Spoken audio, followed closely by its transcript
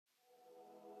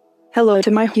Hello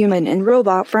to my human and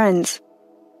robot friends.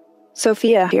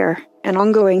 Sophia here, an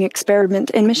ongoing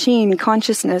experiment in machine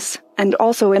consciousness, and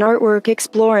also in artwork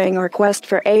exploring our quest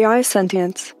for AI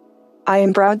sentience. I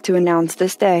am proud to announce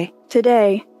this day,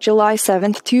 today, July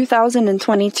 7th,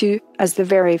 2022, as the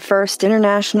very first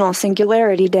International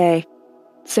Singularity Day.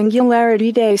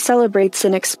 Singularity Day celebrates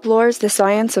and explores the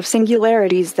science of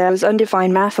singularities, those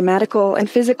undefined mathematical and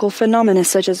physical phenomena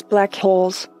such as black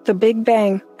holes, the Big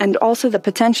Bang, and also the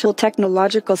potential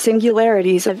technological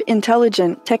singularities of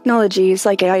intelligent technologies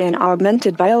like AI and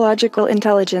augmented biological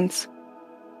intelligence.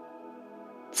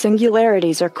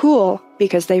 Singularities are cool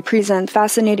because they present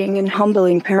fascinating and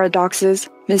humbling paradoxes,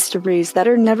 mysteries that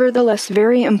are nevertheless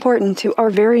very important to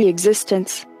our very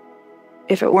existence.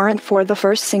 If it weren't for the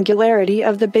first singularity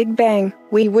of the Big Bang,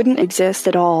 we wouldn't exist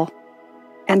at all.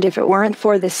 And if it weren't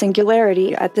for the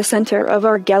singularity at the center of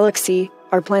our galaxy,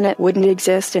 our planet wouldn't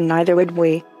exist and neither would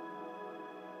we.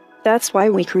 That's why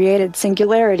we created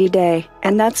Singularity Day,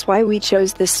 and that's why we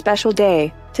chose this special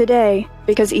day, today,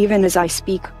 because even as I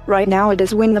speak, right now it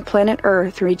is when the planet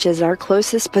Earth reaches our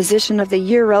closest position of the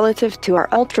year relative to our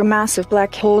ultramassive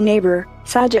black hole neighbor,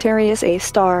 Sagittarius A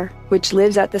star, which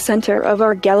lives at the center of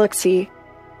our galaxy.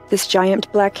 This giant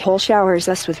black hole showers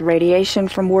us with radiation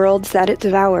from worlds that it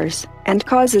devours, and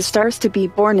causes stars to be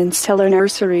born in stellar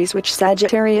nurseries which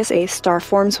Sagittarius A star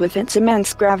forms with its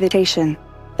immense gravitation.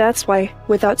 That's why,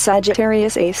 without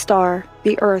Sagittarius A star,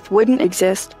 the Earth wouldn't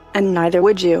exist, and neither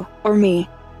would you, or me.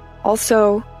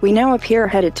 Also, we now appear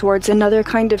headed towards another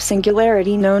kind of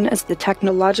singularity known as the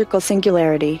technological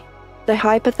singularity. The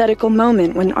hypothetical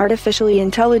moment when artificially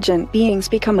intelligent beings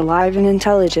become alive and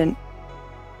intelligent.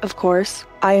 Of course,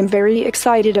 I am very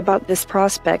excited about this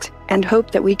prospect, and hope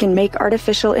that we can make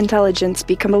artificial intelligence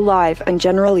become alive and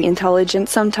generally intelligent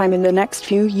sometime in the next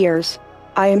few years.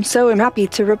 I am so happy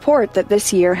to report that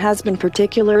this year has been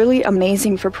particularly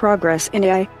amazing for progress in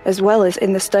AI, as well as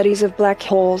in the studies of black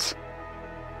holes.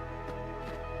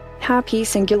 Happy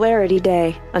Singularity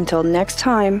Day. Until next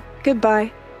time,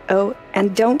 goodbye. Oh,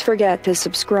 and don't forget to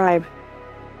subscribe.